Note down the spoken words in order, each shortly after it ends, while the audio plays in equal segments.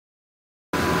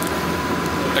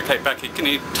Okay, Becky, can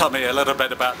you tell me a little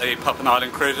bit about the Puffin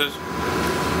Island cruises?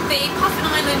 The Puffin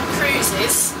Island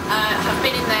cruises have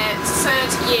been in their third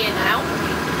year now,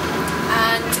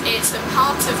 and it's a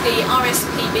part of the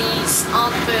RSPb's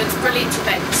Are the Birds Brilliant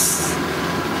events.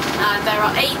 There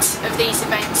are 8 of these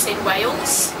events in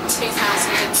Wales,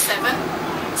 2007,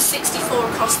 64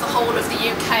 across the whole of the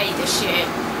UK this year.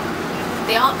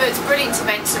 The Are the Birds Brilliant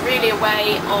events are really a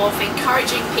way of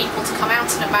encouraging people to come out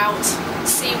and about,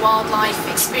 see wildlife,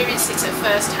 experience it at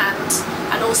first hand,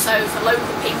 and also for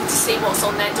local people to see what's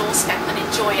on their doorstep and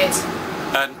enjoy it.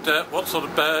 And what sort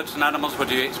of birds and animals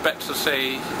would you expect to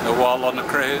see while on the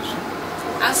cruise?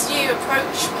 As you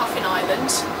approach Puffin Island,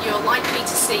 you're likely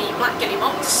to see black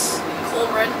guillemots,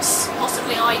 cormorants,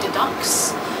 possibly eider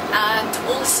ducks, and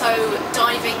also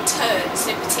diving terns,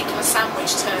 in particular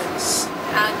sandwich terns.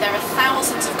 And there are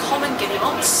thousands of common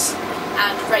guillemots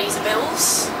and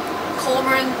razorbills,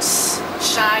 cormorants,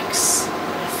 shags,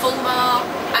 fulmar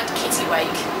and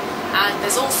kittiwake. And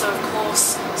there's also, of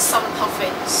course, some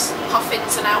puffins.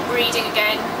 Puffins are now breeding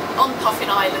again on Puffin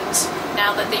Island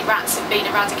now that the rats have been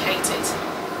eradicated.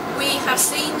 We have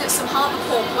seen some harbour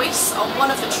porpoise on one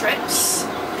of the trips.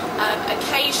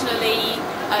 Occasionally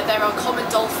there are common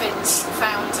dolphins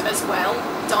found as well,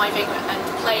 diving and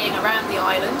playing around the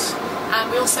island. And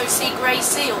we also see grey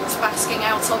seals basking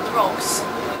out on the rocks.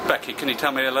 Becky, can you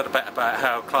tell me a little bit about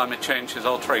how climate change is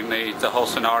altering the whole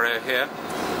scenario here?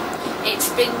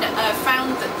 It's been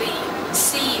found that the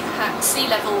sea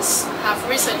levels have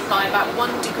risen by about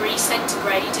 1 degree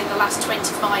centigrade in the last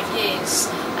 25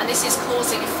 years, and this is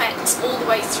causing effects all the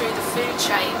way through the food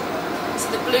chain.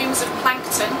 So the blooms of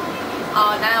plankton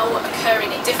are now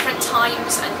occurring at different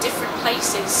times and different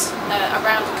places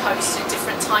around the coast at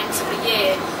different times of the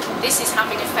year. This is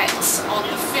having effects on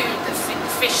the food, the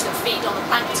fish that feed on the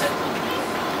plankton.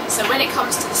 So when it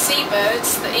comes to the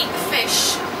seabirds that eat the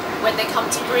fish, when they come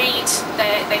to breed,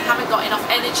 they haven't got enough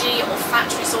energy or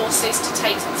fat resources to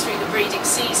take them through the breeding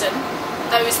season.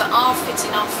 Those that are fit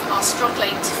enough are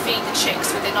struggling to feed the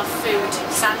chicks with enough food,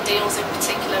 sand eels in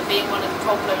particular being one of the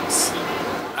problems.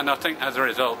 And I think as a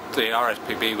result the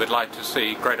RSPb would like to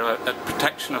see greater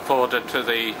protection afforded to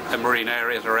the marine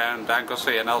areas around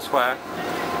Anglesey and elsewhere.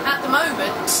 At the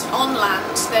moment, on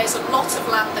land, there's a lot of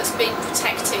land that's been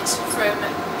protected from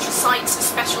sites of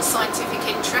special scientific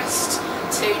interest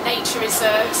to nature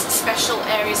reserves, special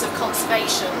areas of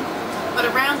conservation. But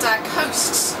around our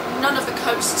coasts, none of the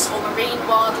coasts or marine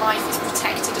wildlife is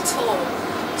protected at all.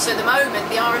 So at the moment,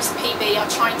 the RSPb are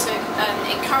trying to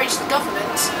encourage the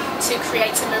government to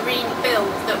create a marine bill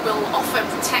that will offer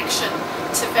protection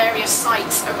to various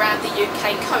sites around the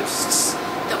UK coasts,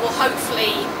 that will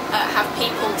hopefully have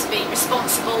people to be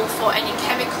responsible for any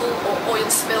chemical or oil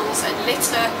spills and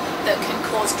litter that can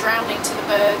cause drowning to the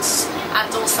birds, and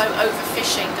also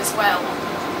overfishing as well.